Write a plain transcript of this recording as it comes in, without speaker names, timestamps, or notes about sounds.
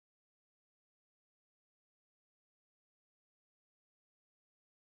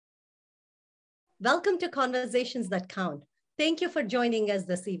Welcome to Conversations That Count. Thank you for joining us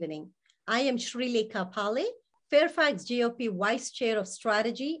this evening. I am Srilekha Pale, Fairfax GOP Vice Chair of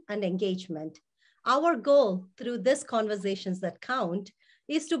Strategy and Engagement. Our goal through this Conversations That Count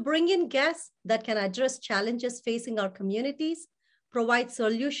is to bring in guests that can address challenges facing our communities, provide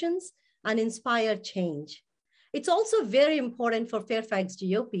solutions, and inspire change. It's also very important for Fairfax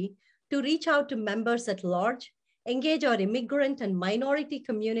GOP to reach out to members at large, engage our immigrant and minority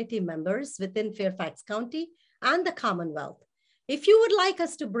community members within Fairfax County and the Commonwealth. If you would like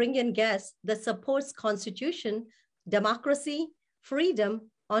us to bring in guests that supports Constitution, democracy, freedom,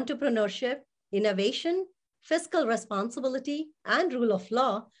 entrepreneurship, innovation, fiscal responsibility, and rule of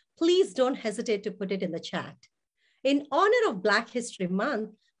law, please don't hesitate to put it in the chat. In honor of Black History Month,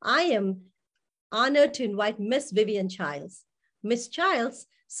 I am honored to invite Miss Vivian Childs. Ms. Childs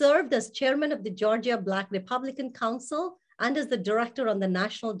served as chairman of the Georgia Black Republican Council and as the director on the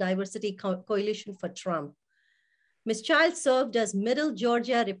National Diversity Coalition for Trump. Ms. Childs served as Middle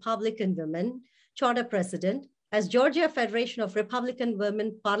Georgia Republican Women Charter President, as Georgia Federation of Republican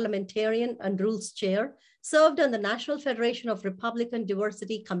Women Parliamentarian and Rules Chair, served on the National Federation of Republican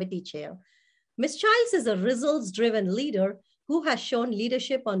Diversity Committee Chair. Ms. Childs is a results-driven leader who has shown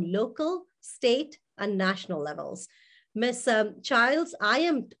leadership on local, state, and national levels. Ms. Childs, I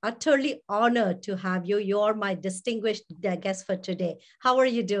am utterly honored to have you. You're my distinguished guest for today. How are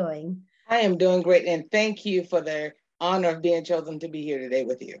you doing? I am doing great, and thank you for the honor of being chosen to be here today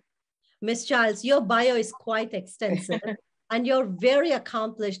with you. Ms. Childs, your bio is quite extensive, and you're very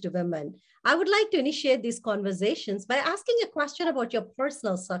accomplished woman. I would like to initiate these conversations by asking a question about your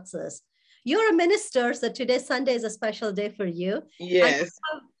personal success. You're a minister, so today, Sunday, is a special day for you. Yes.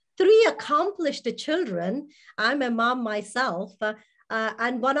 3 accomplished children. I'm a mom myself,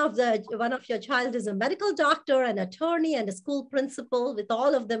 and one of your child is a medical doctor, an attorney, and a school principal, with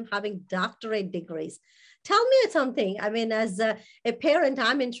all of them having doctorate degrees. Tell me something. I mean, as a parent,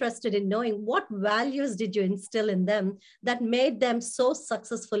 I'm interested in knowing what values did you instill in them that made them so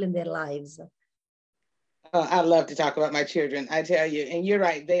successful in their lives? I love to talk about my children, I tell you, and you're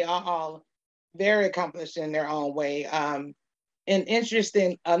right. They are all very accomplished in their own way. And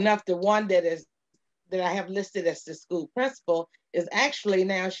interesting enough, the one that I have listed as the school principal is actually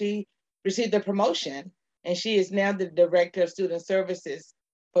now, she received a promotion and she is now the director of student services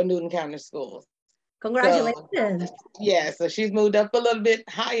for Newton County Schools. Congratulations. So she's moved up a little bit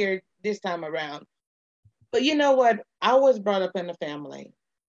higher this time around. But you know what? I was brought up in a family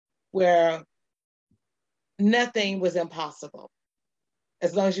where nothing was impossible.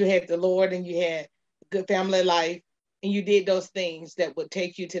 As long as you had the Lord and you had good family life, and you did those things that would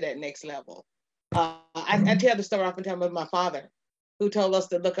take you to that next level. I tell the story oftentimes of my father, who told us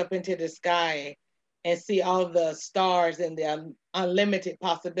to look up into the sky and see all the stars and the unlimited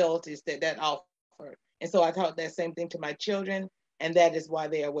possibilities that offered. And so I taught that same thing to my children, and that is why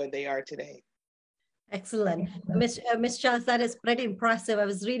they are where they are today. Excellent. Ms. Childs, that is pretty impressive. I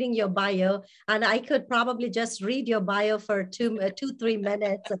was reading your bio, and I could probably just read your bio for 3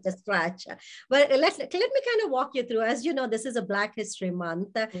 minutes at a stretch. But let me kind of walk you through. As you know, this is a Black History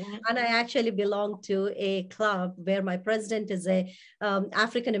Month, and I actually belong to a club where my president is a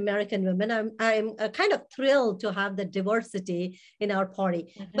African-American woman. I'm kind of thrilled to have the diversity in our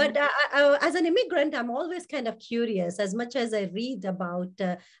party. But as an immigrant, I'm always kind of curious. As much as I read about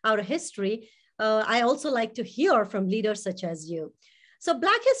our history, I also like to hear from leaders such as you. So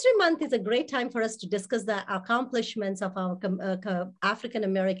Black History Month is a great time for us to discuss the accomplishments of our African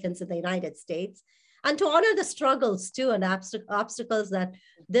Americans in the United States, and to honor the struggles too and obstacles that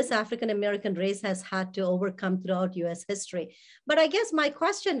this African American race has had to overcome throughout US history. But I guess my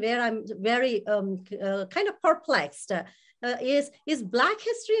question, where I'm very kind of perplexed, is Black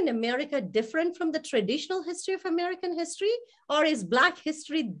history in America different from the traditional history of American history, or is Black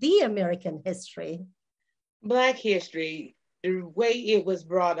history the American history? Black history, the way it was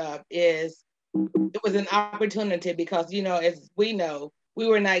brought up is, it was an opportunity because, you know, as we know, we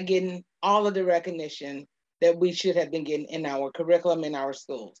were not getting all of the recognition that we should have been getting in our curriculum in our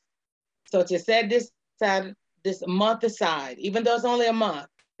schools. So to set this month aside, even though it's only a month,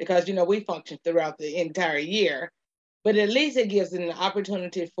 because, you know, we function throughout the entire year, but at least it gives an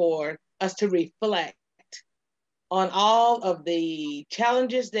opportunity for us to reflect on all of the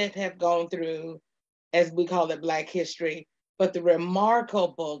challenges that have gone through, as we call it, Black history, but the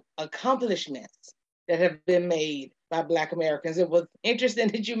remarkable accomplishments that have been made by Black Americans. It was interesting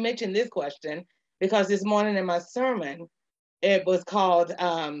that you mentioned this question, because this morning in my sermon, it was called,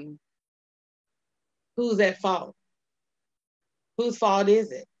 Who's at fault? Whose fault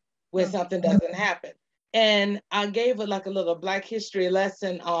is it when something doesn't happen? And I gave it like a little Black history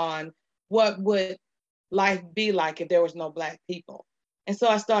lesson on what would life be like if there was no Black people? And so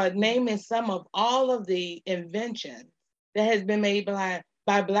I started naming some of all of the inventions that has been made by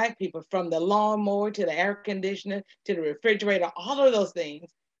Black people, from the lawnmower to the air conditioner to the refrigerator, all of those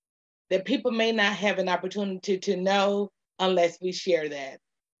things that people may not have an opportunity to know unless we share that.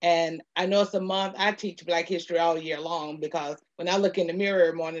 And I know it's a month. I teach Black history all year long, because when I look in the mirror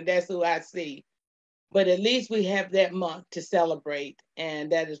every morning, that's who I see. But at least we have that month to celebrate,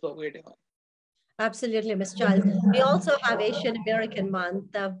 and that is what we're doing. Absolutely, Ms. Childs. We also have Asian American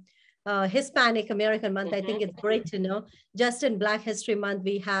Month, Hispanic American Month. I think it's great to know. Just in Black History Month,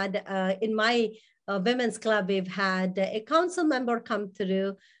 we had, in my women's club, we've had a council member come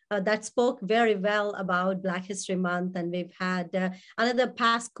through that spoke very well about Black History Month. And we've had another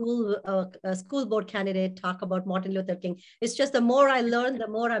past school board candidate talk about Martin Luther King. It's just the more I learn, the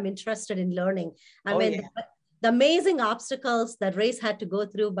more I'm interested in learning. I mean, yeah, the amazing obstacles that race had to go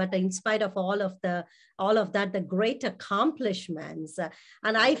through, but in spite of all of that, the great accomplishments.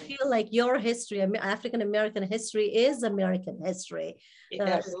 And I feel like your history, African American history, is American history.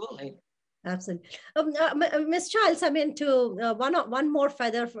 Absolutely. Absolutely. Ms. Childs, I mean, one more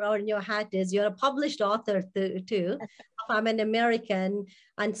feather on your hat is you're a published author too. I'm an American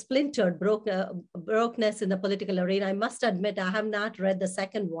and Splintered, Brokenness in the Political Arena. I must admit, I have not read the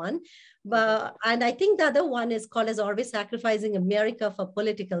second one. And I think the other one is called, as always, Sacrificing America for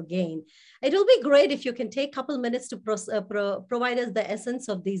Political Gain. It will be great if you can take a couple minutes to provide us the essence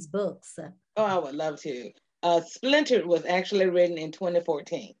of these books. Oh, I would love to. Splintered was actually written in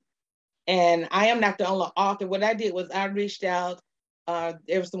 2014. And I am not the only author. What I did was I reached out.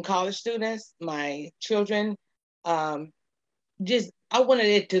 There were some college students, my children. I wanted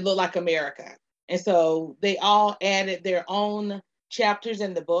it to look like America. And so they all added their own chapters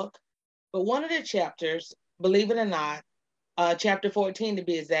in the book. But one of the chapters, believe it or not, chapter 14 to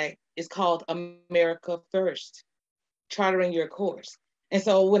be exact, is called America First, Chartering Your Course. And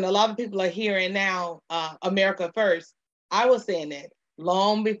so when a lot of people are hearing now America First, I was saying that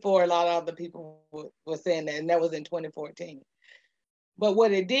long before a lot of other people were saying that, and that was in 2014. But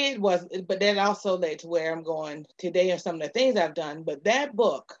what it did was, but that also led to where I'm going today and some of the things I've done. But that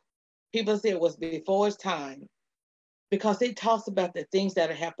book, people say it was before its time, because it talks about the things that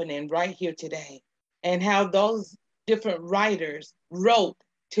are happening right here today and how those different writers wrote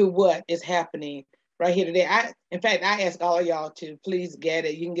to what is happening right here today. In fact, I ask all of y'all to please get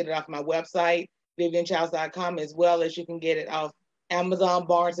it. You can get it off my website, vivianchilds.com, as well as you can get it off Amazon,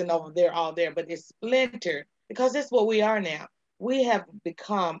 Barnes, and over there, all there. But it's splintered, because that's what we are now. We have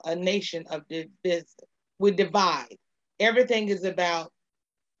become a nation of division. We divide. Everything is about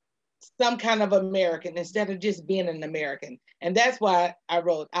some kind of American instead of just being an American. And that's why I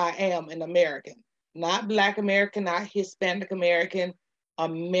wrote, I am an American, not Black American, not Hispanic American,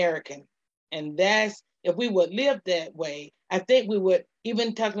 American. And that's, if we would live that way, I think we would,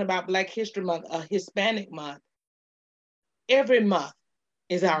 even talking about Black History Month, a Hispanic month, every month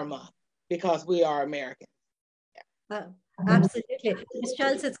is our month, because we are American. Absolutely. Ms.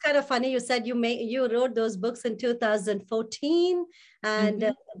 Childs, it's kind of funny. You said you wrote those books in 2014,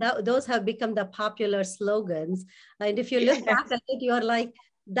 and those have become the popular slogans. And if you look back at it, you're like,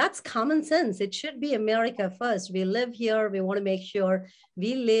 that's common sense. It should be America first. We live here. We want to make sure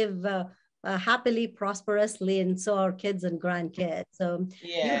we live happily, prosperously, and so our kids and grandkids. So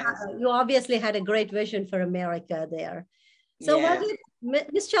you obviously had a great vision for America there. So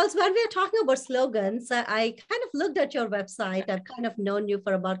Ms. Childs, when we're talking about slogans, I kind of looked at your website. I've kind of known you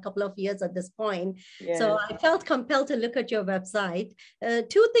for about a couple of years at this point. So I felt compelled to look at your website.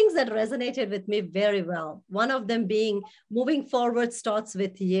 Two things that resonated with me very well. One of them being moving forward starts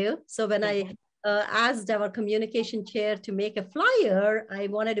with you. So when I asked our communication chair to make a flyer, I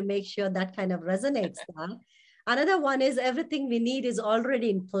wanted to make sure that kind of resonates that. Another one is everything we need is already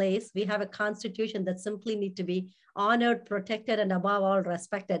in place. We have a constitution that simply need to be honored, protected, and above all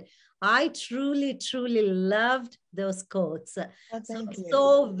respected. I truly, truly loved those quotes.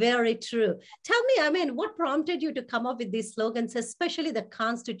 So very true. Tell me, I mean, what prompted you to come up with these slogans, especially the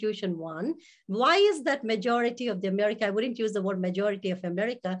Constitution one? Why is that majority of the America, I wouldn't use the word majority of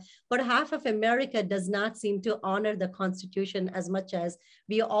America, but half of America does not seem to honor the Constitution as much as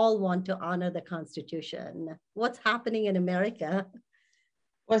we all want to honor the Constitution. What's happening in America?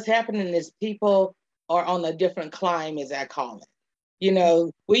 What's happening is people are on a different climb, as I call it. You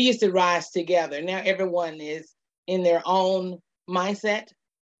know, we used to rise together. Now everyone is in their own mindset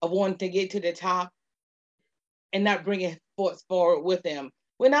of wanting to get to the top and not bringing forth forward with them.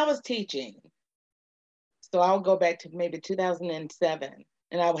 When I was teaching, so I'll go back to maybe 2007,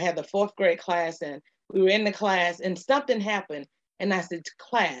 and I had the 4th grade class, and we were in the class, and something happened, And I said,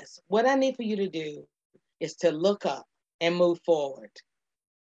 class, what I need for you to do is to look up and move forward.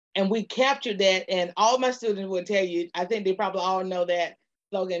 And we captured that, and all my students will tell you, I think they probably all know that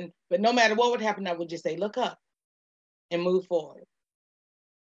slogan, but no matter what would happen, I would just say, look up and move forward.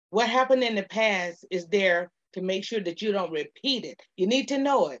 What happened in the past is there to make sure that you don't repeat it. You need to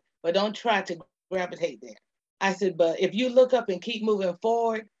know it, but don't try to gravitate there. I said, but if you look up and keep moving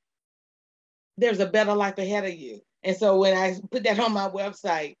forward, there's a better life ahead of you. And so when I put that on my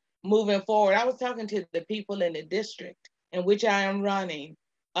website, moving forward, I was talking to the people in the district in which I am running.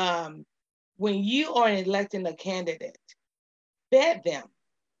 When you are electing a candidate, vet them.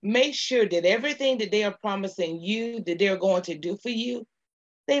 Make sure that everything that they are promising you that they're going to do for you,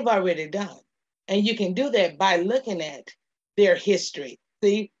 they've already done. And you can do that by looking at their history.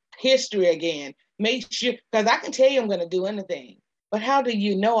 See, history again. Make sure, because I can tell you I'm going to do anything, but how do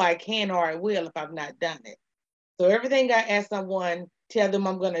you know I can or I will if I've not done it? So everything I ask someone, tell them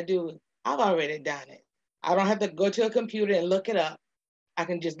I'm going to do, I've already done it. I don't have to go to a computer and look it up. I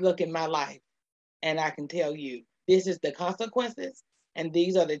can just look in my life and I can tell you, this is the consequences and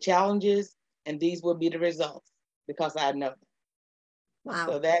these are the challenges and these will be the results because I know them. Wow.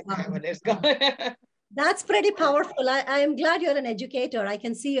 So that's how it is going. That's pretty powerful. I am glad you're an educator. I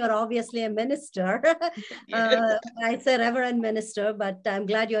can see you're obviously a minister. Yes. I say Reverend Minister, but I'm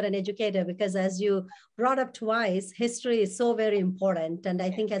glad you're an educator because as you brought up twice, history is so very important. And I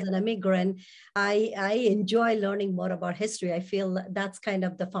think as an immigrant, I enjoy learning more about history. I feel that's kind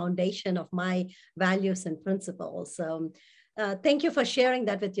of the foundation of my values and principles. So thank you for sharing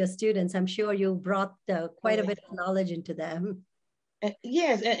that with your students. I'm sure you brought quite a bit of knowledge into them.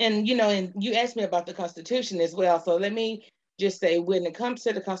 Yes, and you know, and you asked me about the Constitution as well. So let me just say, when it comes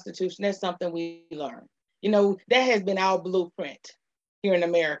to the Constitution, that's something we learn. You know, that has been our blueprint here in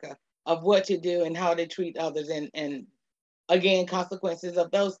America of what to do and how to treat others, and again, consequences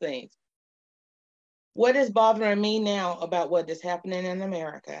of those things. What is bothering me now about what is happening in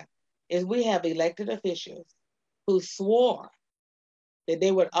America is we have elected officials who swore that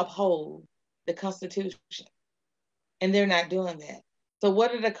they would uphold the Constitution, and they're not doing that. So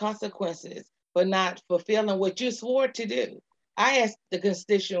what are the consequences for not fulfilling what you swore to do? I ask the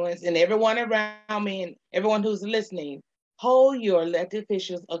constituents and everyone around me and everyone who's listening, hold your elected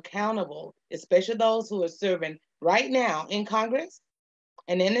officials accountable, especially those who are serving right now in Congress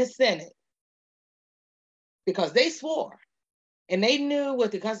and in the Senate, because they swore and they knew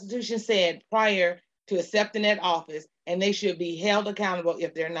what the Constitution said prior to accepting that office, and they should be held accountable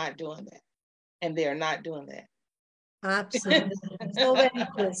if they're not doing that. And they're not doing that. Absolutely. So very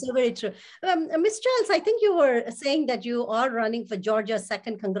true. So very true. Ms. Childs, I think you were saying that you are running for Georgia's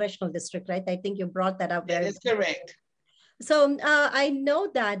 2nd Congressional District, right? I think you brought that up. That is correct. So I know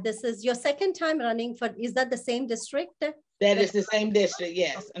that this is your 2nd time running for, is that the same district? That is the same district,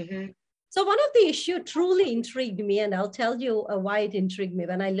 yes. Mm-hmm. So one of the issues truly intrigued me, and I'll tell you why it intrigued me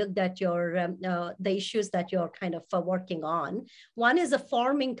when I looked at your the issues that you're kind of working on. One is a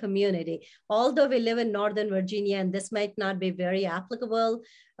farming community. Although we live in Northern Virginia, and this might not be very applicable.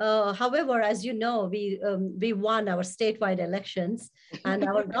 However, as you know, we won our statewide elections, and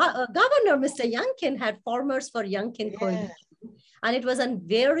our governor, Mr. Youngkin, had Farmers for Youngkin Coalition. And it was a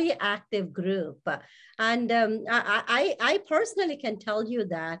very active group. And I personally can tell you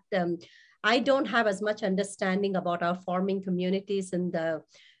that I don't have as much understanding about our farming communities in the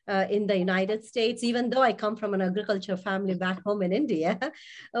United States, even though I come from an agriculture family back home in India.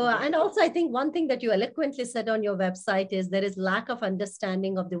 And also, I think one thing that you eloquently said on your website is there is lack of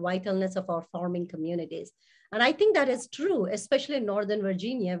understanding of the vitalness of our farming communities. And I think that is true, especially in Northern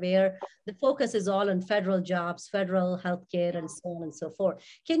Virginia, where the focus is all on federal jobs, federal healthcare, and so on and so forth.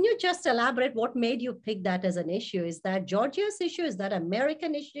 Can you just elaborate what made you pick that as an issue? Is that Georgia's issue? Is that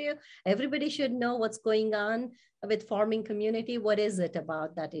American issue? Everybody should know what's going on with farming community. What is it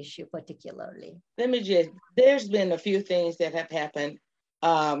about that issue particularly? There's been a few things that have happened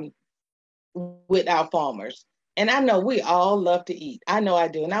with our farmers. And I know we all love to eat. I know I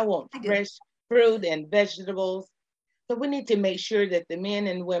do. And I want fresh fruit and vegetables. So we need to make sure that the men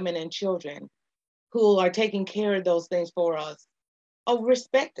and women and children who are taking care of those things for us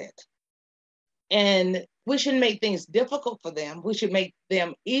respect it. And we shouldn't make things difficult for them. We should make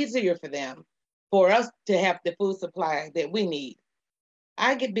them easier for them, for us to have the food supply that we need.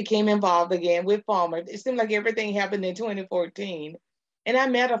 I became involved again with farmers. It seemed like everything happened in 2014. And I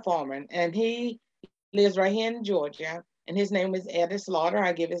met a farmer, and he lives right here in Georgia. And his name is Eddie Slaughter.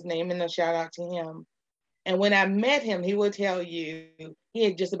 I give his name and a shout out to him. And when I met him, he would tell you he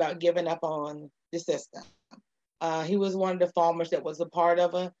had just about given up on the system. He was one of the farmers that was a part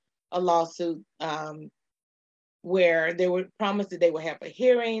of a lawsuit where they were promised that they would have a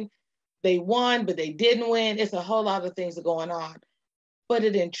hearing. They won, but they didn't win. It's a whole lot of things going on. But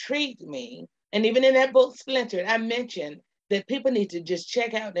it intrigued me. And even in that book, Splintered, I mentioned that people need to just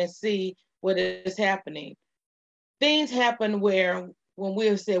check out and see what is happening. Things happen where when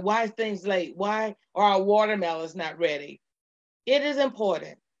we say, why is things late? Why are our watermelons not ready? It is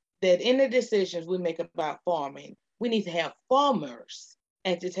important that in the decisions we make about farming, we need to have farmers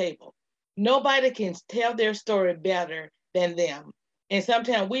at the table. Nobody can tell their story better than them. And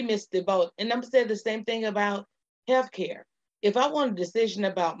sometimes we miss the boat. And I'm saying the same thing about healthcare. If I want a decision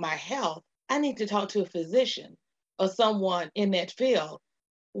about my health, I need to talk to a physician or someone in that field.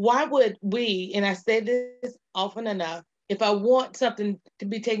 Why would we, and I say this often enough, if I want something to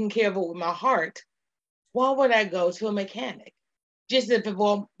be taken care of with my heart, why would I go to a mechanic? Just if it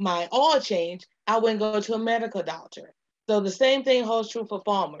were my oil change, I wouldn't go to a medical doctor. So the same thing holds true for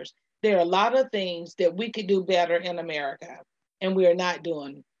farmers. There are a lot of things that we could do better in America, and we are not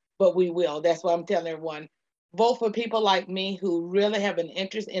doing, but we will. That's why I'm telling everyone, vote for people like me who really have an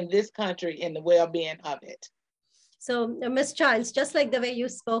interest in this country and the well-being of it. So, Ms. Childs, just like the way you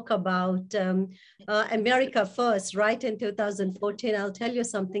spoke about America First, right, in 2014, I'll tell you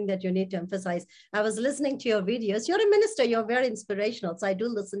something that you need to emphasize. I was listening to your videos. You're a minister. You're very inspirational. So I do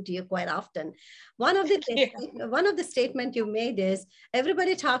listen to you quite often. One of the statement you made is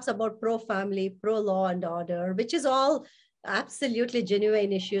everybody talks about pro-family, pro-law and order, which is all absolutely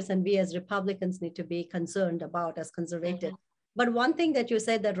genuine issues. And we as Republicans need to be concerned about as conservatives. But one thing that you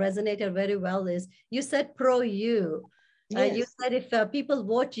said that resonated very well is you said pro-you. Yes. You said if people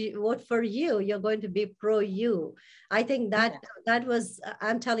vote for you, you're going to be pro-you. I think that that was,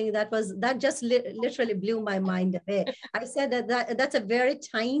 I'm telling you, that just literally blew my mind away. I said that's a very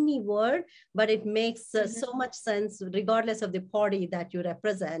tiny word, but it makes so much sense regardless of the party that you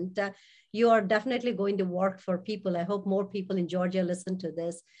represent. You are definitely going to work for people. I hope more people in Georgia listen to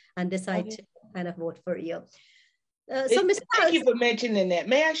this and decide to kind of vote for you. So, Ms. Thank you for mentioning that.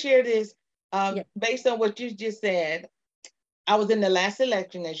 May I share this? Based on what you just said, I was in the last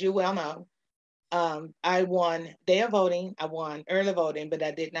election, as you well know. I won day of voting. I won early voting, but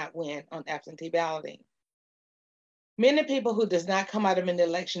I did not win on absentee balloting. Many people who does not come out of an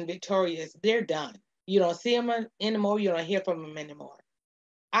election victorious, they're done. You don't see them anymore. You don't hear from them anymore.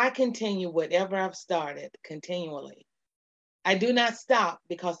 I continue whatever I've started continually. I do not stop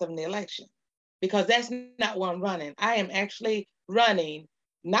because of an election, because that's not what I'm running. I am actually running,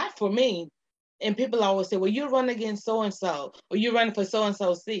 not for me. And people always say, well, you're running against so-and-so, or you're running for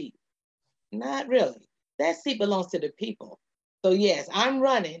so-and-so seat. Not really. That seat belongs to the people. So yes, I'm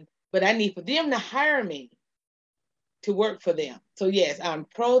running, but I need for them to hire me to work for them. So yes, I'm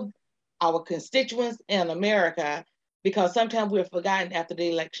pro our constituents in America, because sometimes we're forgotten after the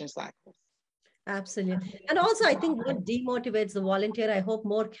election cycles. Absolutely. And also, I think what demotivates the volunteer, I hope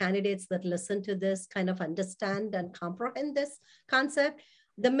more candidates that listen to this kind of understand and comprehend this concept.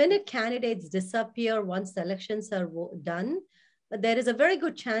 The minute candidates disappear once the elections are done, there is a very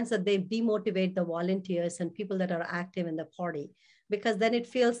good chance that they demotivate the volunteers and people that are active in the party, because then it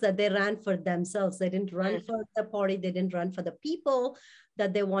feels that they ran for themselves. They didn't run for the party. They didn't run for the people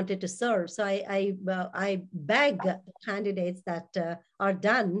that they wanted to serve. So I beg candidates that are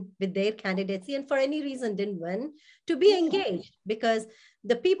done with their candidacy and for any reason didn't win to be engaged, because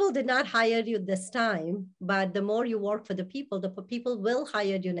the people did not hire you this time, but the more you work for the people will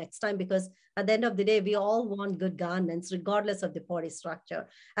hire you next time, because at the end of the day, we all want good governance regardless of the party structure.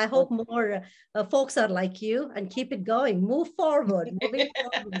 I hope more folks are like you and keep it going. Move forward. Moving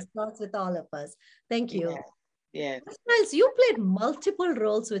forward starts with all of us. Thank you. Yes. Miles, you played multiple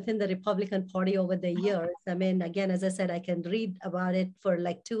roles within the Republican Party over the years. I mean, again, as I said, I can read about it for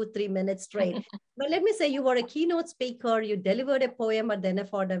like 2-3 minutes straight. But let me say, you were a keynote speaker. You delivered a poem at the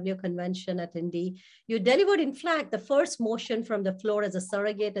NFRW convention at Indy. You delivered, in fact, the first motion from the floor as a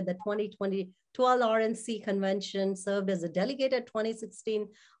surrogate at the 2012 RNC convention, served as a delegate at 2016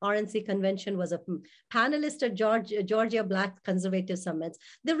 RNC convention, was a panelist at Georgia Black Conservative Summits.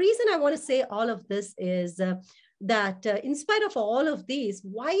 The reason I want to say all of this is that in spite of all of these,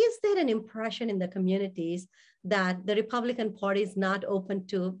 why is there an impression in the communities that the Republican Party is not open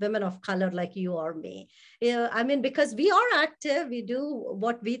to women of color like you or me? I mean, because we are active, we do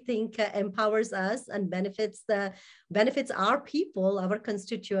what we think empowers us and benefits our people, our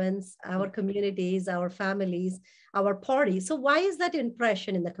constituents, our communities, our families, our party. So why is that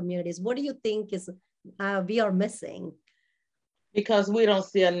impression in the communities? What do you think is we are missing? Because we don't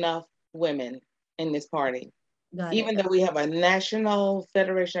see enough women in this party. Even though we have a National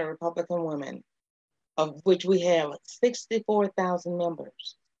Federation of Republican Women, of which we have 64,000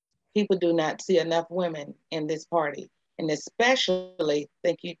 members, people do not see enough women in this party, and especially,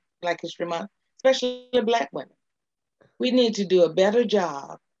 thank you, Black History Month, especially Black women. We need to do a better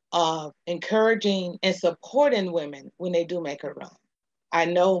job of encouraging and supporting women when they do make a run. I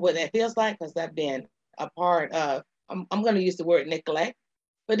know what that feels like because I've been a part of, I'm going to use the word neglect,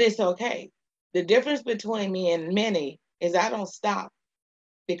 but it's okay. The difference between me and many is I don't stop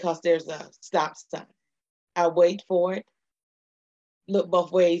because there's a stop sign. I wait for it, look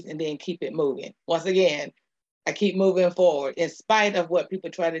both ways, and then keep it moving. Once again, I keep moving forward in spite of what people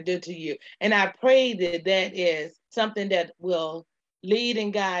try to do to you. And I pray that that is something that will lead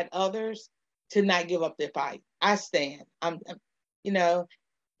and guide others to not give up their fight. I stand. You know,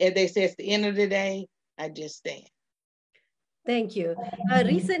 as they say, it's the end of the day, I just stand. Thank you.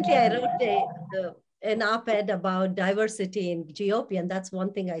 Recently, I wrote an op-ed about diversity in GOP, and that's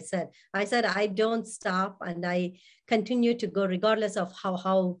one thing I said. I said, I don't stop and I continue to go regardless of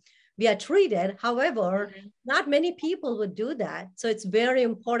how we are treated. However, not many people would do that. So it's very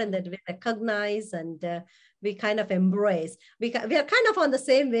important that we recognize and we kind of embrace. We are kind of on the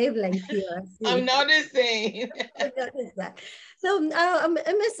same wavelength here. I'm noticing. I noticed that. So,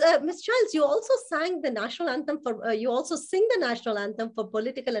 Miss Childs, you also sang the national anthem for. You also sing the national anthem for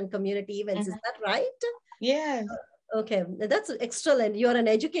political and community events. Is that right? Yes. Okay, that's excellent. You're an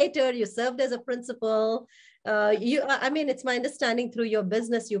educator. You served as a principal. I mean, it's my understanding through your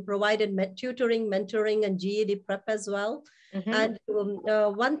business, you provided tutoring, mentoring, and GED prep as well. And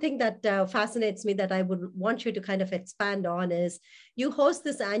one thing that fascinates me that I would want you to kind of expand on is you host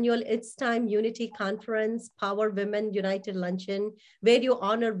this annual It's Time Unity Conference, Power Women United Luncheon, where you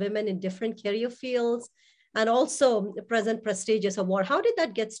honor women in different career fields and also present prestigious award. How did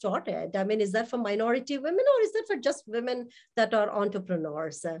that get started? I mean, is that for minority women or is that for just women that are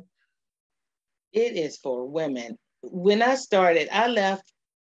entrepreneurs? It is for women. When I started, I left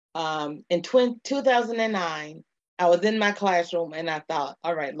in 2009. I was in my classroom and I thought,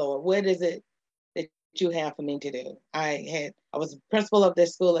 all right, Lord, what is it that you have for me to do? I was principal of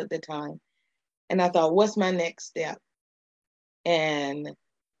this school at the time. And I thought, what's my next step? And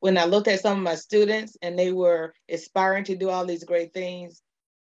when I looked at some of my students and they were aspiring to do all these great things,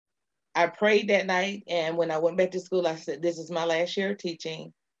 I prayed that night. And when I went back to school, I said, this is my last year of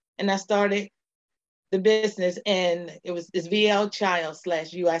teaching. And I started the business, and it's VL Child /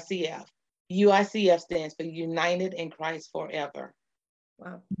 UICF. UICF stands for United in Christ Forever.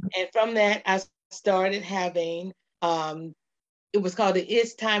 Wow. And from that, I started having, it was called the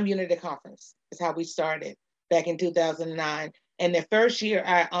It's Time Unity Conference. That's how we started back in 2009. And the first year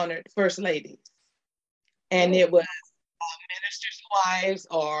I honored first ladies. And it was ministers' wives,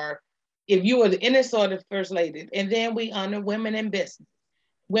 or if you were any sort of first lady. And then we honored women in business,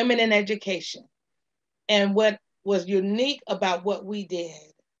 women in education. And what was unique about what we did,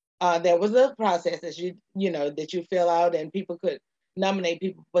 there was a process that that you fill out and people could nominate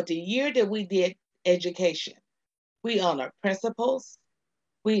people. But the year that we did education, we honored principals,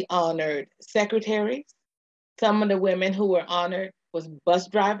 we honored secretaries. Some of the women who were honored was bus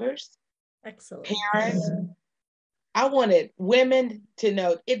drivers, excellent parents. I wanted women to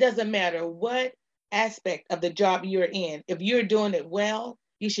know it doesn't matter what aspect of the job you're in. If you're doing it well,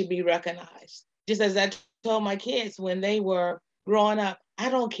 you should be recognized. Just as I told my kids when they were growing up, I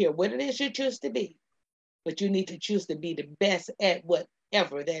don't care what it is you choose to be, but you need to choose to be the best at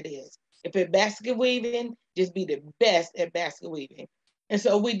whatever that is. If it's basket weaving, just be the best at basket weaving. And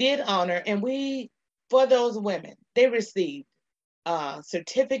so we did honor, and for those women, they received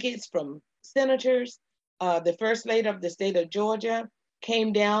certificates from senators. The first lady of the state of Georgia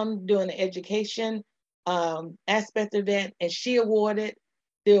came down doing the education aspect of that, and she awarded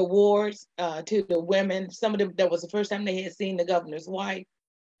the awards to the women. Some of them, that was the first time they had seen the governor's wife.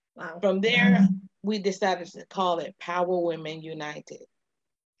 Wow. From there, we decided to call it Power Women United.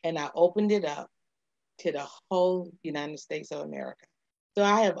 And I opened it up to the whole United States of America. So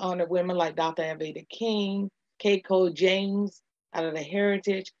I have honored women like Dr. Aveda King, Keiko James out of the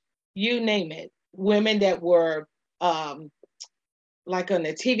Heritage, you name it. Women that were like on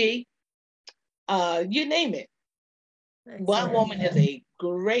the TV, you name it. Excellent. One woman is a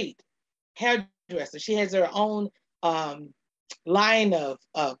great hairdresser. She has her own line of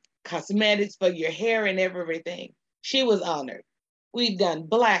cosmetics for your hair and everything. She was honored. We've done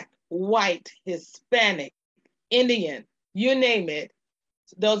Black, white, Hispanic, Indian, you name it.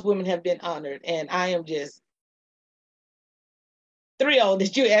 Those women have been honored. And I am just thrilled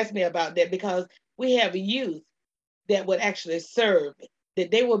that you asked me about that, because we have youth that would actually serve,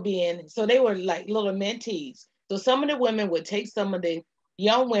 that they were so they were like little mentees. So some of the women would take some of the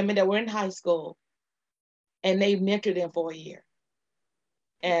young women that were in high school and they mentored them for a year.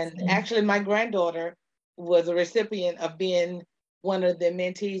 And actually, my granddaughter was a recipient of being one of the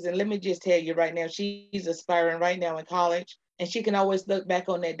mentees. And let me just tell you right now, she's aspiring right now in college. And she can always look back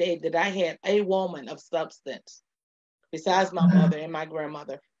on that day that I had a woman of substance, besides my mother and my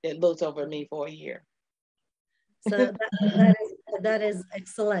grandmother, that looked over me for a year. So that is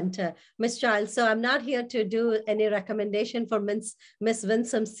excellent, Miss Childs. So I'm not here to do any recommendation for Miss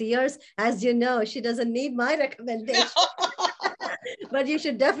Winsome Sears. As you know, she doesn't need my recommendation. But you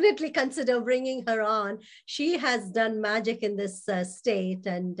should definitely consider bringing her on. She has done magic in this state,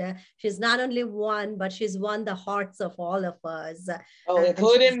 and she's not only won, but she's won the hearts of all of us. Oh,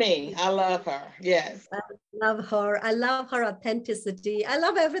 including me. I love her. Yes. I love her. I love her authenticity. I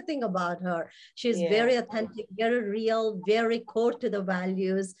love everything about her. She's Yeah. very authentic, very real, very core to the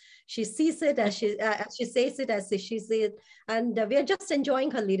values. She sees it as she says it as she sees it, and we are just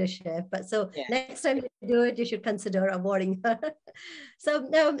enjoying her leadership. So Yeah. next time you do it, you should consider awarding her. So,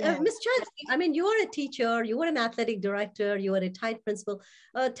 Ms. Childs, I mean, you are a teacher, you were an athletic director, you were a retired principal.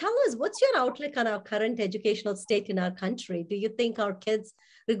 Tell us, what's your outlook on our current educational state in our country? Do you think our kids,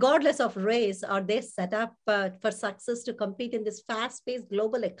 regardless of race, are they set up for success to compete in this fast-paced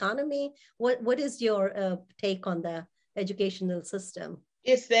global economy? What is your take on the educational system?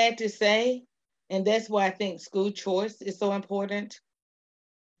 It's sad to say, and that's why I think school choice is so important,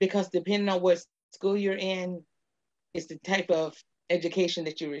 because depending on what school you're in, it's the type of education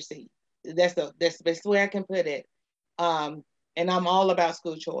that you receive. That's the best way I can put it. And I'm all about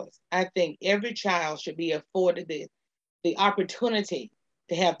school choice. I think every child should be afforded the opportunity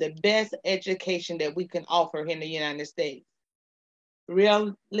to have the best education that we can offer in the United States.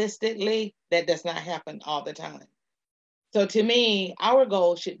 Realistically, that does not happen all the time. So to me, our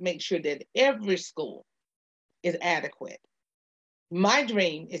goal should make sure that every school is adequate. My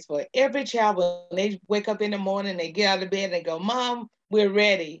dream is for every child, when they wake up in the morning, they get out of bed and go, Mom, we're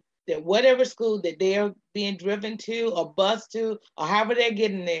ready, that whatever school that they're being driven to or bused to, or however they're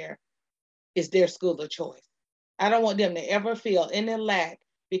getting there, is their school of choice. I don't want them to ever feel any lack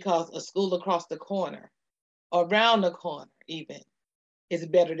because a school across the corner, or around the corner even, is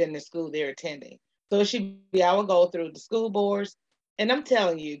better than the school they're attending. So it should be our goal through the school boards. And I'm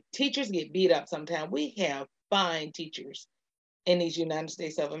telling you, teachers get beat up sometimes. We have fine teachers in these United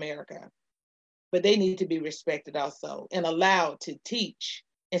States of America, but they need to be respected also and allowed to teach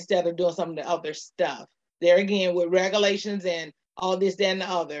instead of doing some of the other stuff. There again, with regulations and all this, that, and the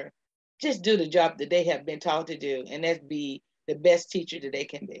other, just do the job that they have been taught to do, and that's be the best teacher that they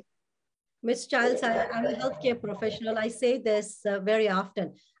can be. Ms. Childs, I'm a healthcare professional. I say this very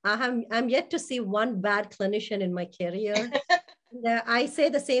often. I'm yet to see one bad clinician in my career. I say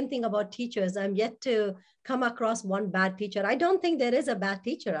the same thing about teachers. I'm yet to come across one bad teacher. I don't think there is a bad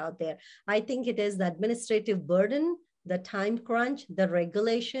teacher out there. I think it is the administrative burden, the time crunch, the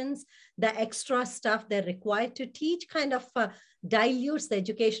regulations, the extra stuff they're required to teach kind of dilutes the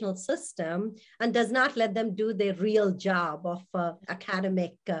educational system and does not let them do their real job of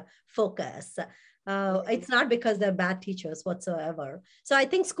academic focus. It's not because they're bad teachers whatsoever. So I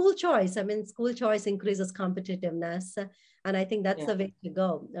think school choice increases competitiveness. And I think that's the way to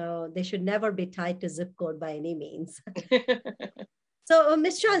go. They should never be tied to zip code by any means. So,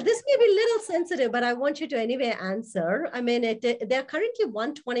 Ms. Childs, this may be a little sensitive, but I want you to anyway answer. I mean, there are currently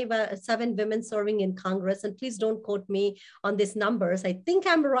 127 women serving in Congress, and please don't quote me on these numbers. I think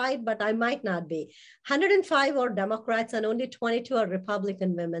I'm right, but I might not be. 105 are Democrats, and only 22 are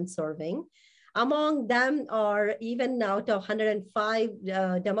Republican women serving. Among them are, even out of 105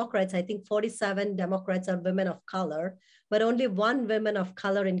 Democrats, I think 47 Democrats are women of color, but only one woman of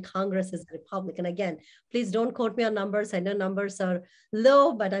color in Congress is Republican. Again, please don't quote me on numbers. I know numbers are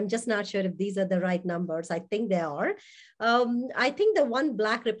low, but I'm just not sure if these are the right numbers. I think they are. I think the one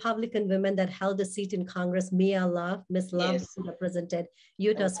Black Republican woman that held a seat in Congress, Mia Love, Miss Love, who represented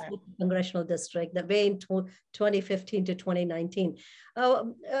Utah's 4th congressional district, the way in 2015 to 2019.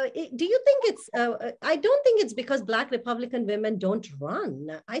 Do you think it's, I don't think it's because Black Republican women don't run.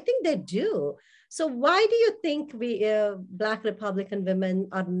 I think they do. So why do you think Black Republican women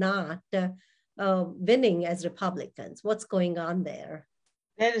are not winning as Republicans? What's going on there?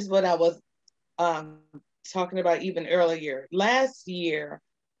 That is what I was talking about even earlier. Last year,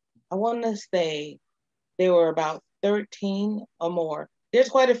 I want to say there were about 13 or more. There's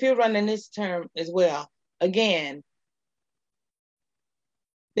quite a few running this term as well. Again,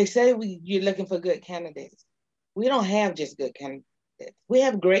 they say you're looking for good candidates. We don't have just good candidates. We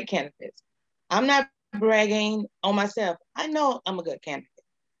have great candidates. I'm not bragging on myself. I know I'm a good candidate.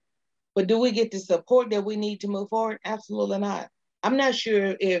 But do we get the support that we need to move forward? Absolutely not. I'm not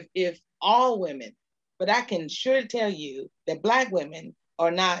sure if all women, but I can sure tell you that Black women or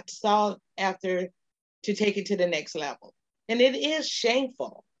not sought after to take it to the next level. And it is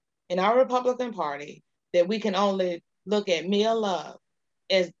shameful in our Republican Party that we can only look at Mia Love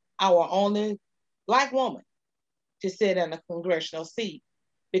as our only Black woman to sit in a congressional seat,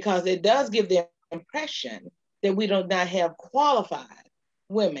 because it does give the impression that we do not have qualified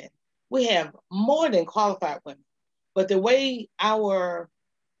women. We have more than qualified women. But the way I'll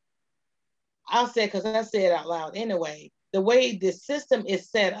say, because I say it out loud anyway, the way the system is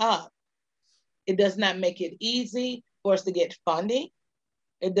set up, it does not make it easy for us to get funding.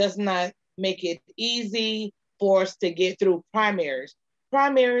 It does not make it easy for us to get through primaries.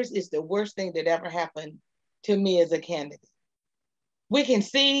 Primaries is the worst thing that ever happened to me as a candidate. We can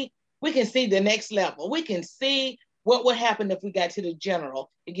see the next level. We can see what would happen if we got to the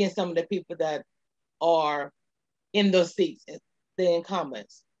general against some of the people that are in those seats, the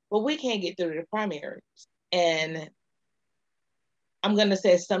incumbents. But we can't get through the primaries. And I'm going to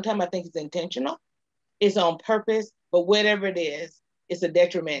say sometimes I think it's intentional. It's on purpose, but whatever it is, it's a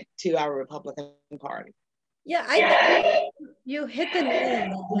detriment to our Republican Party. Yeah, I think you hit the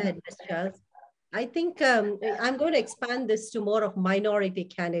nail on the head, Ms. Childs. I think I'm going to expand this to more of minority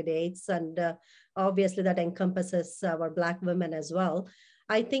candidates, and obviously that encompasses our Black women as well.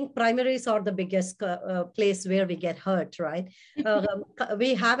 I think primaries are the biggest place where we get hurt, right?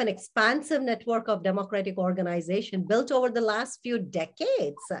 We have an expansive network of democratic organization built over the last few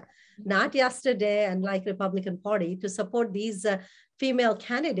decades, not yesterday, and like Republican Party, to support these female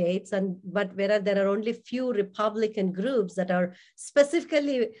candidates, but where there are only few Republican groups that are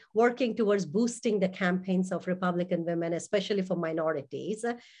specifically working towards boosting the campaigns of Republican women, especially for minorities.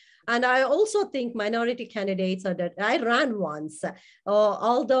 And I also think minority candidates are that I ran once,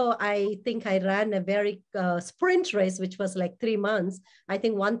 although I think I ran a very sprint race, which was like 3 months. I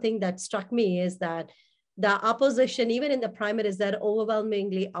think one thing that struck me is that the opposition, even in the primaries, that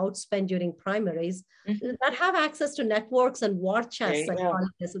overwhelmingly outspent during primaries, that have access to networks and war chests, I call it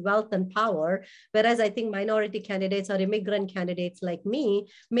this, wealth and power. Whereas I think minority candidates or immigrant candidates like me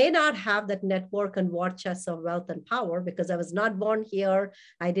may not have that network and war chests of wealth and power, because I was not born here.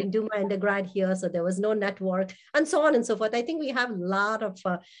 I didn't do my undergrad here, so there was no network, and so on and so forth. I think we have a lot of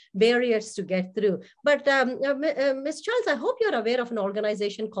barriers to get through. But Ms. Childs, I hope you're aware of an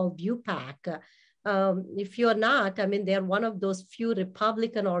organization called ViewPAC. If you're not, I mean, they're one of those few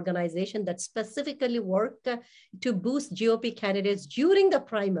Republican organizations that specifically work to boost GOP candidates during the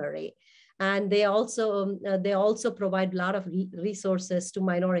primary. And they also provide a lot of resources to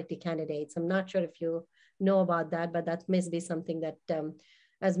minority candidates. I'm not sure if you know about that, but that may be something that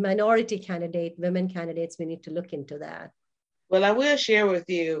as minority candidate, women candidates, we need to look into that. Well, I will share with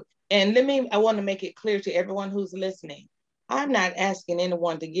you. And I want to make it clear to everyone who's listening. I'm not asking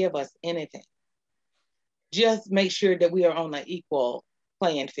anyone to give us anything. Just make sure that we are on an equal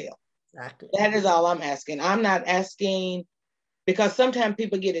playing field. Exactly. That is all I'm asking. I'm not asking, because sometimes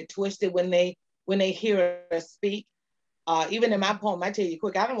people get it twisted when they hear us speak. Even in my poem, I tell you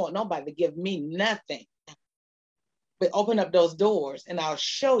quick, I don't want nobody to give me nothing, but open up those doors and I'll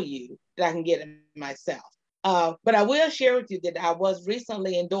show you that I can get it myself. But I will share with you that I was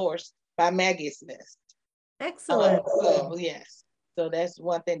recently endorsed by Maggie's List. Excellent. So yes, so that's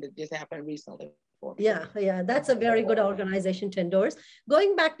one thing that just happened recently. Yeah, that's a very good organization to endorse.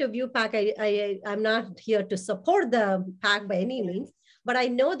 Going back to ViewPAC, I'm not here to support the PAC by any means, but I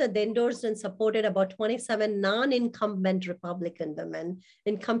know that they endorsed and supported about 27 non-incumbent Republican women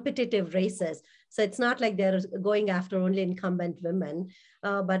in competitive races. So it's not like they're going after only incumbent women,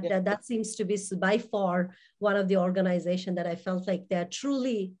 but that seems to be by far one of the organizations that I felt like they're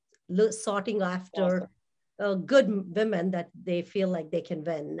truly sorting after good women that they feel like they can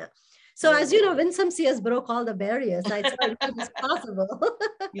win. So as you know, Winsome Sears broke all the barriers. I saw it was possible.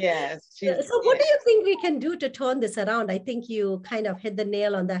 Yes. So what do you think we can do to turn this around? I think you kind of hit the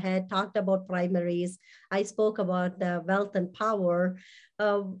nail on the head, talked about primaries. I spoke about wealth and power,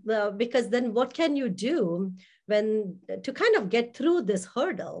 because then what can you do to kind of get through this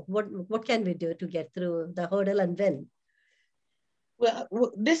hurdle? What can we do to get through the hurdle and win? Well,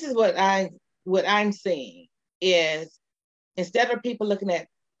 this is what I'm seeing is, instead of people looking at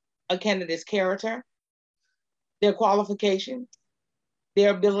a candidate's character, their qualifications,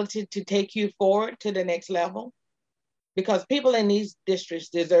 their ability to take you forward to the next level, because people in these districts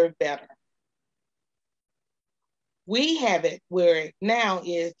deserve better. We have it where now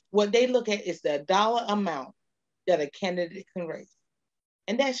is what they look at is the dollar amount that a candidate can raise.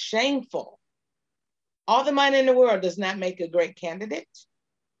 And that's shameful. All the money in the world does not make a great candidate,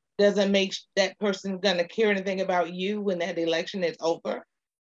 doesn't make that person gonna care anything about you when that election is over.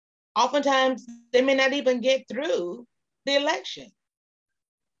 Oftentimes, they may not even get through the election.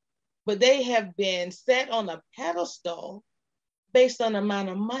 but they have been set on a pedestal based on the amount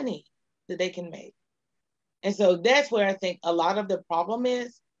of money that they can make. And so that's where I think a lot of the problem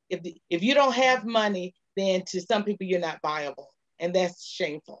is. If you don't have money, then to some people you're not viable, and that's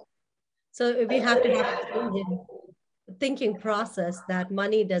shameful. So we have to have a change in thinking process that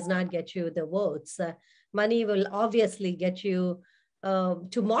money does not get you the votes. Money will obviously get you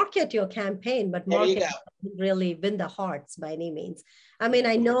to market your campaign, but market doesn't really win the hearts by any means. I mean,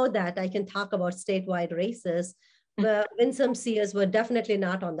 I know that I can talk about statewide races. Winsome Sears were definitely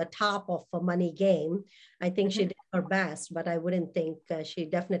not on the top of a money game. I think she did her best, but I wouldn't think she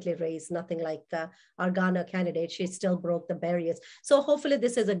definitely raised nothing like our Ghana candidate. She still broke the barriers. So hopefully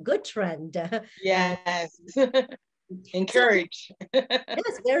this is a good trend. Yes. Encourage.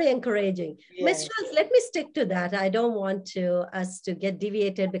 Yes, very encouraging. Ms. Childs, let me stick to that. I don't want us to get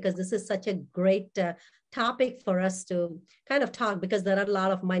deviated because this is such a great topic for us to kind of talk, because there are a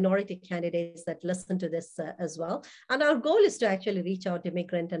lot of minority candidates that listen to this as well. And our goal is to actually reach out to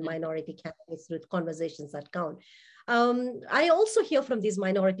immigrant and minority candidates through conversations that count. I also hear from these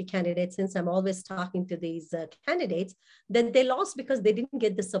minority candidates, since I'm always talking to these candidates, that they lost because they didn't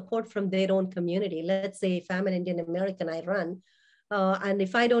get the support from their own community. Let's say if I'm an Indian American, I run, and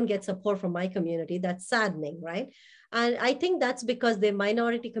if I don't get support from my community, that's saddening, right? And I think that's because the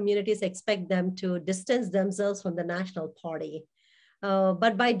minority communities expect them to distance themselves from the national party.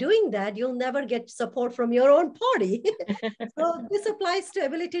 But by doing that, you'll never get support from your own party. So this applies to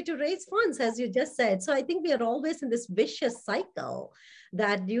ability to raise funds, as you just said. So I think we are always in this vicious cycle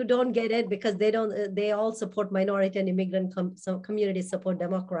that you don't get it because they all support minority and immigrant some communities support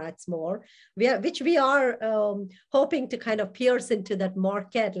Democrats more, which we are hoping to kind of pierce into that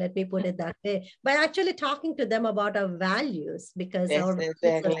market, let me put it that way, by actually talking to them about our values, because our values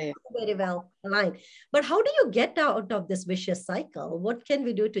are very well aligned. But how do you get out of this vicious cycle? What can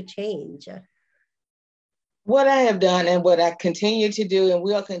we do to change? What I have done and what I continue to do and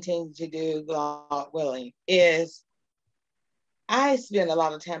will continue to do, God willing, is I spend a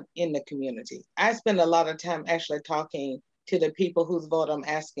lot of time in the community. I spend a lot of time actually talking to the people whose vote I'm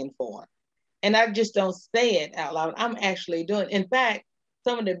asking for. And I just don't say it out loud. I'm actually doing. In fact,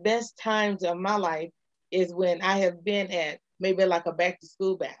 some of the best times of my life is when I have been at maybe like a back to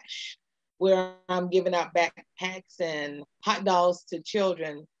school bash, where I'm giving out backpacks and hot dogs to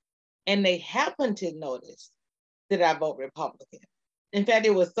children. And they happen to notice that I vote Republican. In fact,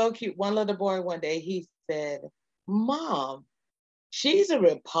 it was so cute. One little boy one day, he said, "Mom, she's a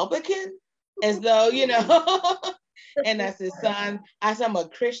Republican?" As though, you know. And I said, "Son," I said, "I'm a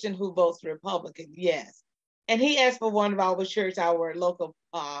Christian who votes Republican." Yes. And he asked for one of our church, our local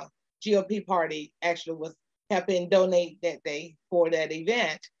GOP party actually was helping donate that day for that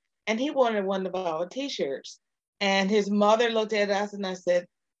event. And he wanted one of our t-shirts. And his mother looked at us and I said,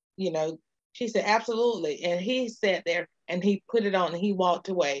 you know, she said, "Absolutely." And he sat there and he put it on and he walked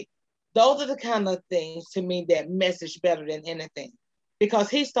away. Those are the kind of things to me that message better than anything, because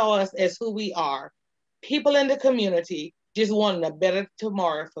he saw us as who we are, people in the community just wanting a better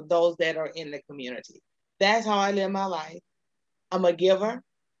tomorrow for those that are in the community. That's how I live my life. I'm a giver.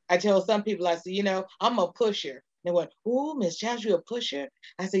 I tell some people, I say, you know, I'm a pusher. They went, "Ooh, Miss Childs, you a pusher?"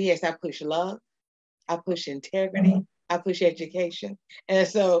 I said, "Yes, I push love. I push integrity. I push education." And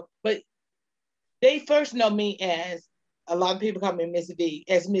so, but they first know me as, a lot of people call me Miss V,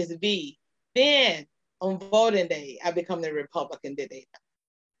 as Miss V. Then on voting day, I become the Republican that they know.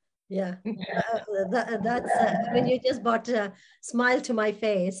 Yeah, that's, I mean, you just brought a smile to my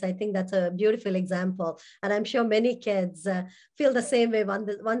face. I think that's a beautiful example. And I'm sure many kids feel the same way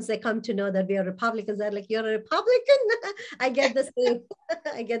once they come to know that we are Republicans. They're like, "You're a Republican?" I get the same,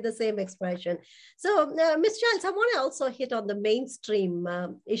 I get the same expression. So Ms. Childs, I want to also hit on the mainstream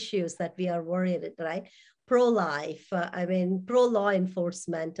issues that we are worried, right? Pro-life, I mean, pro-law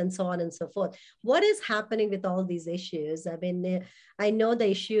enforcement, and so on and so forth. What is happening with all these issues? I mean, I know the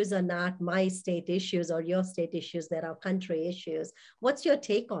issues are not my state issues or your state issues, there are country issues. What's your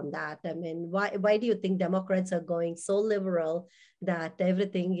take on that? I mean, why do you think Democrats are going so liberal that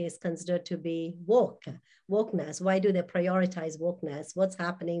everything is considered to be wokeness? Why do they prioritize wokeness? What's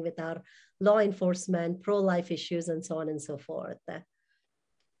happening with our law enforcement, pro-life issues, and so on and so forth?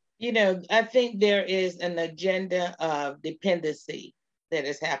 You know, I think there is an agenda of dependency that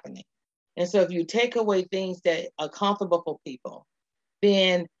is happening. And so if you take away things that are comfortable for people,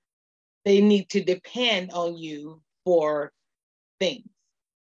 then they need to depend on you for things.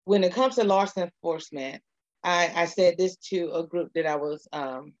 When it comes to law enforcement, I said this to a group that I was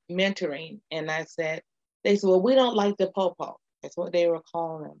mentoring, and I said, they said, "Well, we don't like the popo." That's what they were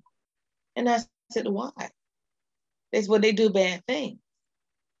calling them. And I said, "Why?" They said, "Well, they do bad things."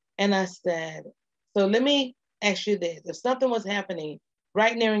 And I said, so let me ask you this. If something was happening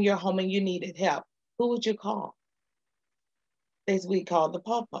right near in your home and you needed help, who would you call? They said, we called the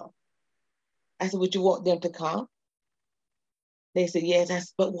pawpaw. I said, would you want them to come? They said, yes. I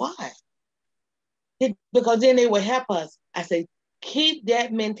said, but why? Because then they would help us. I said, keep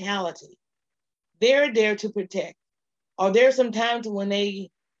that mentality. They're there to protect. Are there some times when they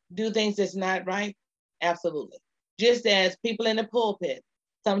do things that's not right? Absolutely. Just as people in the pulpit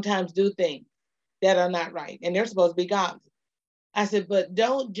sometimes do things that are not right, and they're supposed to be godly. I said, but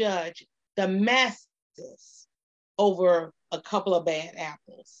don't judge the masses over a couple of bad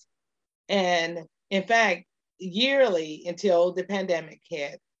apples. And in fact, yearly until the pandemic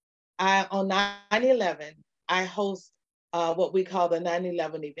hit, on 9/11, I host what we call the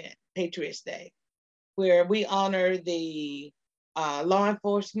 9/11 event, Patriots Day, where we honor the law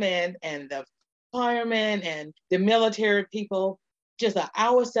enforcement and the firemen and the military people, just an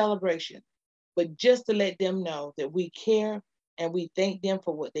hour celebration, but just to let them know that we care and we thank them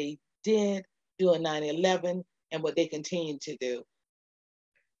for what they did during 9/11 and what they continue to do.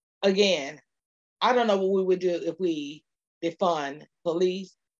 Again, I don't know what we would do if we defund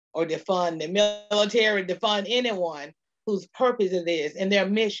police or defund the military, defund anyone whose purpose it is and their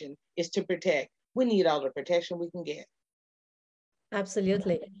mission is to protect. We need all the protection we can get.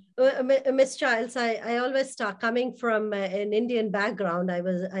 Absolutely. Ms. Childs, I always start coming from an Indian background. I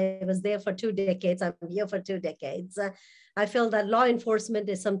was there for 2 decades. I'm here for 2 decades. I feel that law enforcement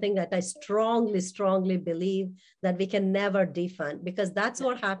is something that I strongly, strongly believe that we can never defund, because that's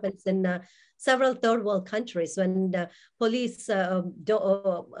what happens in several third world countries when police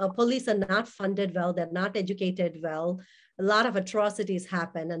police are not funded well, they're not educated well. A lot of atrocities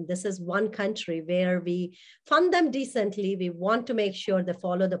happen, and this is one country where we fund them decently. We want to make sure they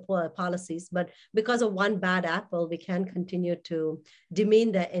follow the policies, but because of one bad apple, we can continue to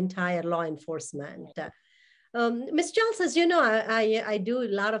demean the entire law enforcement. Ms. Childs, as you know, I do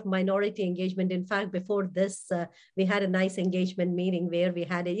a lot of minority engagement. In fact, before this, we had a nice engagement meeting where we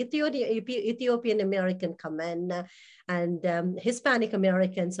had an Ethiopian American come in and Hispanic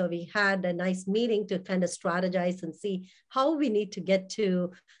American. So we had a nice meeting to kind of strategize and see how we need to get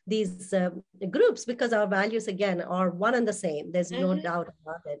to these groups, because our values, again, are one and the same. There's no doubt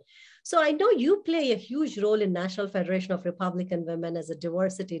about it. So I know you play a huge role in National Federation of Republican Women as a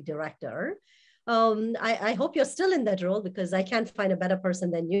diversity director. I hope you're still in that role, because I can't find a better person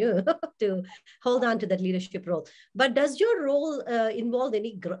than you to hold on to that leadership role. But does your role involve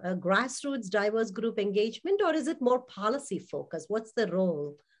any grassroots diverse group engagement, or is it more policy focused? What's the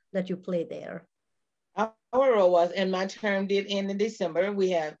role that you play there? Our role was, and my term did end in December. We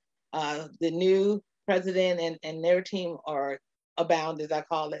have the new president and their team are abound, as I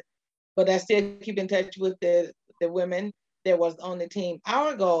call it. But I still keep in touch with the women that was on the team.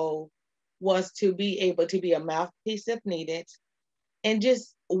 Our goal was to be able to be a mouthpiece if needed, and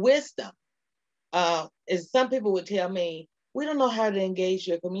just wisdom. As some people would tell me, we don't know how to engage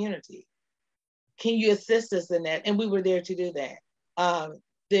your community. Can you assist us in that? And we were there to do that.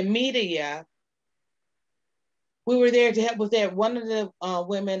 The media, we were there to help with that. One of the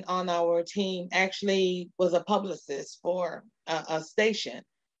women on our team actually was a publicist for a station,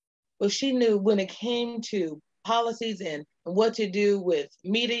 but she knew when it came to policies and what to do with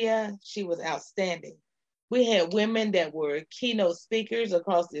media, she was outstanding. We had women that were keynote speakers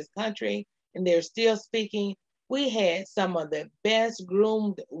across this country, and they're still speaking. We had some of the best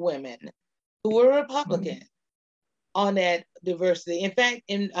groomed women who were Republican on that diversity. In fact,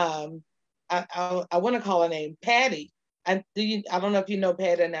 I want to call her name Patty. I don't know if you know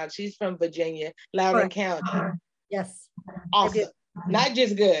Patty now. She's from Virginia, Loudoun County. Yes. Awesome. Not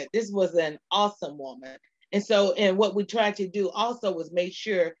just good. This was an awesome woman. And so, and what we tried to do also was make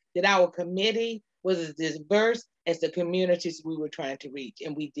sure that our committee was as diverse as the communities we were trying to reach.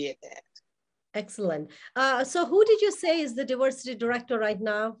 And we did that. Excellent. So who did you say is the diversity director right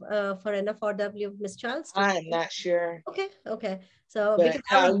now for NFRW, Ms. Childs? I'm not sure. Okay. So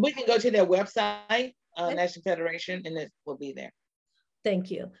but, we can go to their website, National Federation, and it will be there.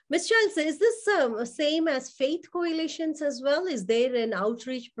 Thank you. Ms. Childs, is this same as faith coalitions as well? Is there an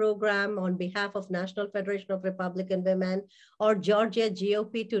outreach program on behalf of National Federation of Republican Women or Georgia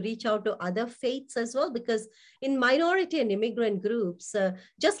GOP to reach out to other faiths as well? Because in minority and immigrant groups,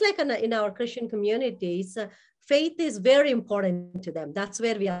 just like in our Christian communities, faith is very important to them. That's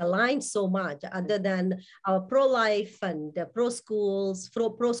where we align so much, other than our pro-life and pro-schools,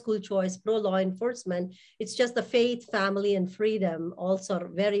 pro-school choice, pro-law enforcement. It's just the faith, family, and freedom also are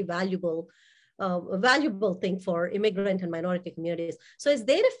very valuable thing for immigrant and minority communities. So is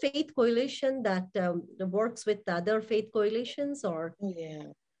there a faith coalition that works with other faith coalitions, or? Yeah,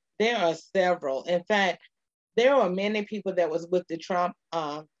 There are several. In fact, there are many people that was with the Trump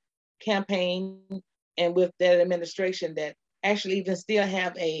campaign and with that administration that actually even still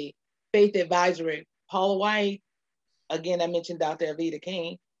have a faith advisory. Paula White, again, I mentioned Dr. Avita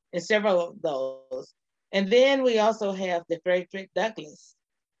King, and several of those. And then we also have the Frederick Douglass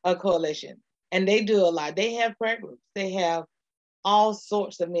Coalition, and they do a lot. They have prayer groups. They have all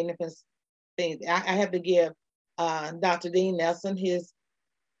sorts of meaningful things. I have to give Dr. Dean Nelson his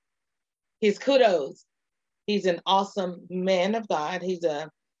kudos. He's an awesome man of God. He's a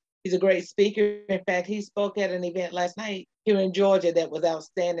great speaker. In fact, he spoke at an event last night here in Georgia that was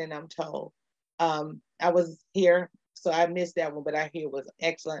outstanding, I'm told. I was here, so I missed that one, but I hear it was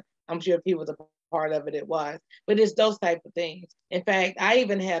excellent. I'm sure if he was a part of it, it was. But it's those type of things. In fact, I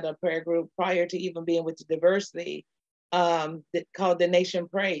even had a prayer group prior to even being with the diversity that called The Nation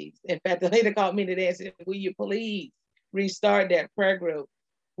Prays. In fact, the lady called me today and said, will you please restart that prayer group?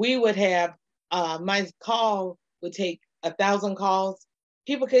 We would have, my call would take 1,000 calls.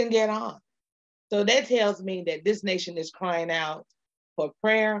 People couldn't get on. So that tells me that this nation is crying out for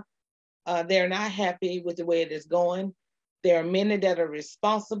prayer. They're not happy with the way it is going. There are many that are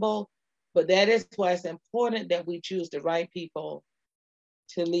responsible, but that is why it's important that we choose the right people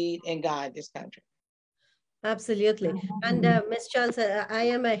to lead and guide this country. Absolutely. And Ms. Childs, I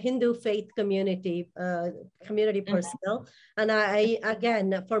am a Hindu faith community personnel. And I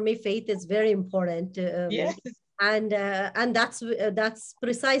again, for me, faith is very important. Yes. And that's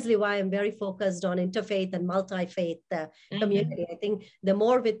precisely why I'm very focused on interfaith and multi-faith community. I think the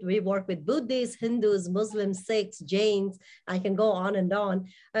more we work with Buddhists, Hindus, Muslims, Sikhs, Jains, I can go on and on,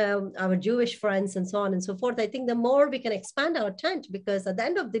 our Jewish friends and so on and so forth. I think the more we can expand our tent, because at the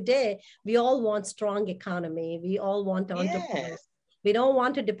end of the day, we all want strong economy. We all want entrepreneurs. Yes. We don't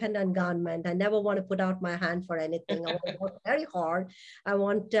want to depend on government. I never want to put out my hand for anything. I want to work very hard. I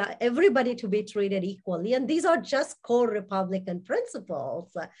want everybody to be treated equally. And these are just core Republican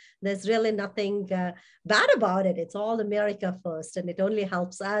principles. There's really nothing bad about it. It's all America first. And it only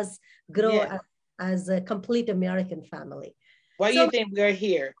helps us grow as a complete American family. Why do you think we're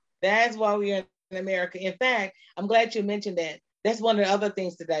here? That's why we're in America. In fact, I'm glad you mentioned that. That's one of the other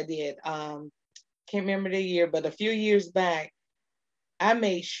things that I did. Can't remember the year, but a few years back, I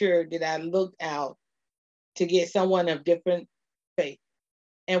made sure that I looked out to get someone of different faith.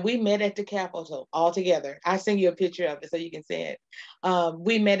 And we met at the Capitol all together. I send you a picture of it so you can see it.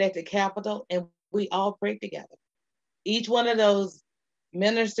 We met at the Capitol and we all prayed together. Each one of those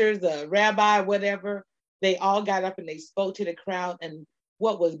ministers, a rabbi, whatever, they all got up and they spoke to the crowd. And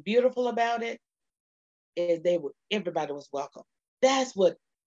what was beautiful about it is everybody was welcome. That's what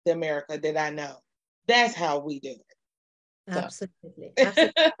the America that I know. That's how we do it. Absolutely.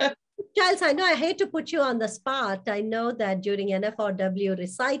 Absolutely. Childs, I know I hate to put you on the spot. I know that during NFRW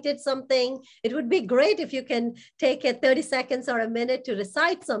recited something. It would be great if you can take 30 seconds or a minute to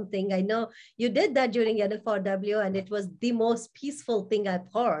recite something. I know you did that during NFRW and it was the most peaceful thing I've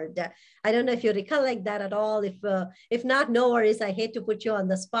heard. I don't know if you recollect that at all. If not, no worries. I hate to put you on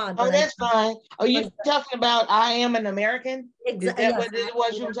the spot. Oh, that's fine. Are you talking about I Am an American? Exactly. Is that what it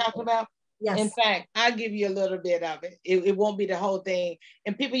was you were talking about? Yes. In fact, I'll give you a little bit of it. It won't be the whole thing.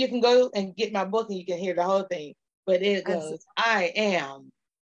 And people, you can go and get my book and you can hear the whole thing. But it goes, I am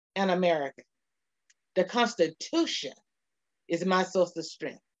an American. The Constitution is my source of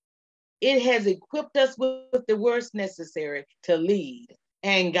strength. It has equipped us with the words necessary to lead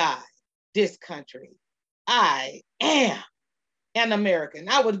and guide this country. I am an American.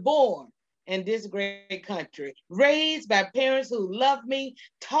 I was born in this great country, raised by parents who loved me,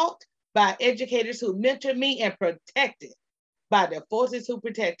 taught by educators who mentored me, and protected by the forces who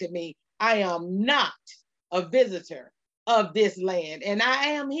protected me. I am not a visitor of this land, and I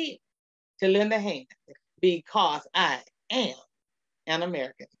am here to lend a hand because I am an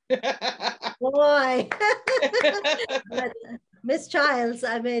American. Boy. Miss Childs,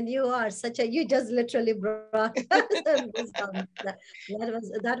 I mean, you are you just literally brought that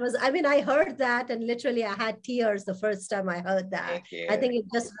was, I mean, I heard that and literally I had tears the first time I heard that. I think it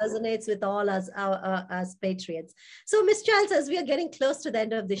just resonates with all us as patriots. So Miss Childs, as we are getting close to the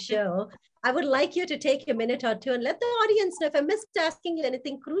end of the show, I would like you to take a minute or two and let the audience know if I missed asking you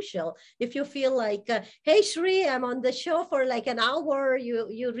anything crucial. If you feel like, hey, Shri, I'm on the show for like an hour,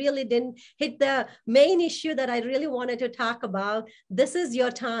 you really didn't hit the main issue that I really wanted to talk about, this is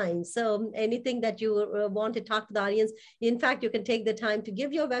your time. So anything that you want to talk to the audience, in fact, you can take the time to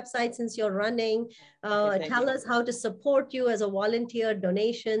give your website since you're running, tell us how to support you as a volunteer,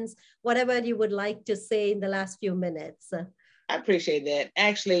 donations, whatever you would like to say in the last few minutes. I appreciate that.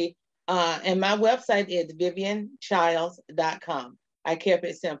 Actually, and my website is vivianchilds.com. I kept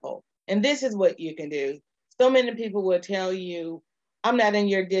it simple. And this is what you can do. So many people will tell you, I'm not in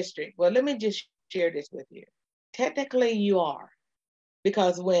your district. Well, let me just share this with you. Technically, you are.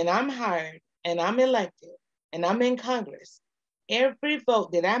 Because when I'm hired and I'm elected and I'm in Congress, every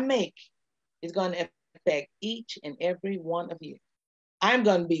vote that I make is going to affect each and every one of you. I'm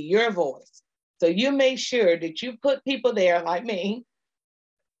going to be your voice. So you make sure that you put people there like me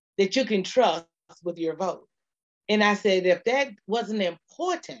that you can trust with your vote. And I said, if that wasn't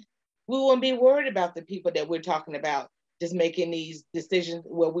important, we wouldn't be worried about the people that we're talking about just making these decisions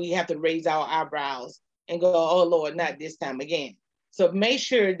where we have to raise our eyebrows and go, oh Lord, not this time again. So make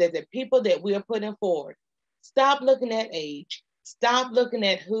sure that the people that we are putting forward, stop looking at age, stop looking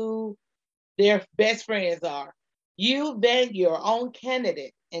at who their best friends are. You vet your own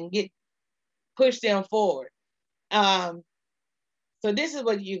candidate and push them forward. So this is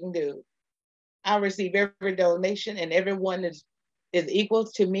what you can do. I receive every donation, and everyone is equal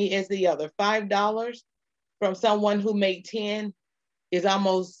to me as the other. $5 from someone who made 10 is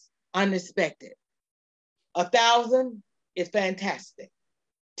almost unexpected. 1,000 is fantastic.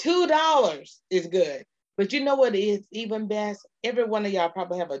 $2 is good. But you know what is even best? Every one of y'all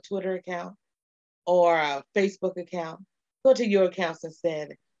probably have a Twitter account or a Facebook account. Go to your accounts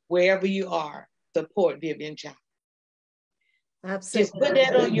instead. Wherever you are, support Vivian Childs. Absolutely. Just put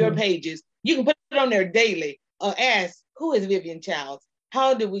that on your pages. You can put it on there daily. Or ask, who is Vivian Childs?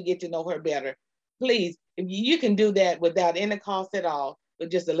 How do we get to know her better? Please, if you can do that without any cost at all,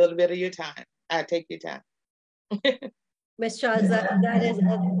 with just a little bit of your time. I take your time. Ms. Childs, that is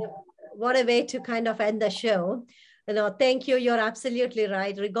what a way to kind of end the show. Thank you. You're absolutely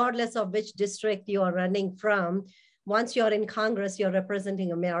right. Regardless of which district you are running from, once you're in Congress, you're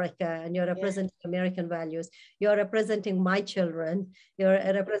representing America and you're representing American values. You're representing my children. You're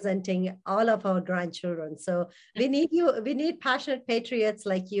representing all of our grandchildren. So we need you. We need passionate patriots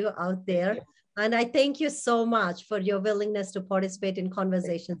like you out there. And I thank you so much for your willingness to participate in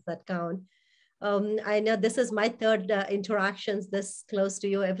conversations that count. I know this is my third interactions this close to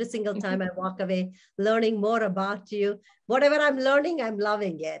you. Every single time I walk away learning more about you. Whatever I'm learning, I'm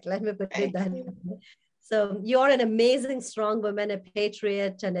loving it. Let me put it that way. So you're an amazing, strong woman, a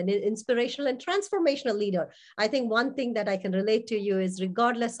patriot, and an inspirational and transformational leader. I think one thing that I can relate to you is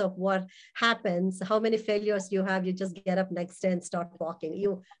regardless of what happens, how many failures you have, you just get up next day and start walking.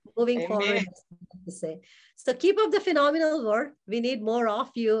 You moving forward, to say. So keep up the phenomenal work. We need more of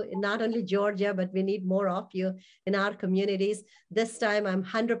you in not only Georgia, but we need more of you in our communities. This time, I'm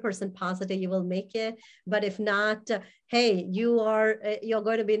 100% positive you will make it. But if not, hey, you're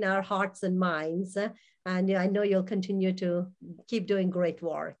going to be in our hearts and minds. And I know you'll continue to keep doing great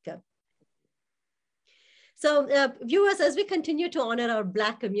work. So viewers, as we continue to honor our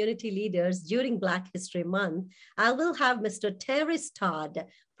Black community leaders during Black History Month, I will have Mr. Terry Todd,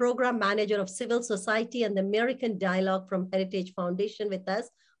 Program Manager of Civil Society and the American Dialogue from Heritage Foundation with us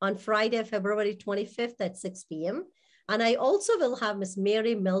on Friday, February 25th at 6 p.m. And I also will have Ms.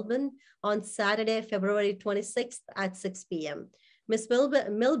 Mary Milburn on Saturday, February 26th at 6 p.m. Ms.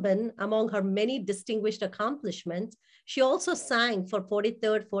 Milburn, among her many distinguished accomplishments, she also sang for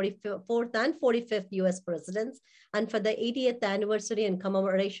 43rd, 44th, and 45th U.S. presidents, and for the 80th anniversary and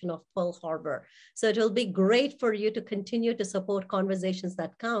commemoration of Pearl Harbor. So it will be great for you to continue to support Conversations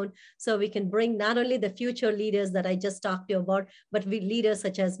That Count, so we can bring not only the future leaders that I just talked to you about, but leaders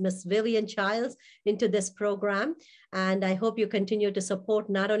such as Ms. Vivian Childs into this program. And I hope you continue to support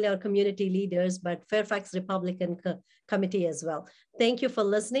not only our community leaders, but Fairfax Republican Committee as well. Thank you for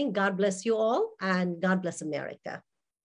listening. God bless you all, and God bless America.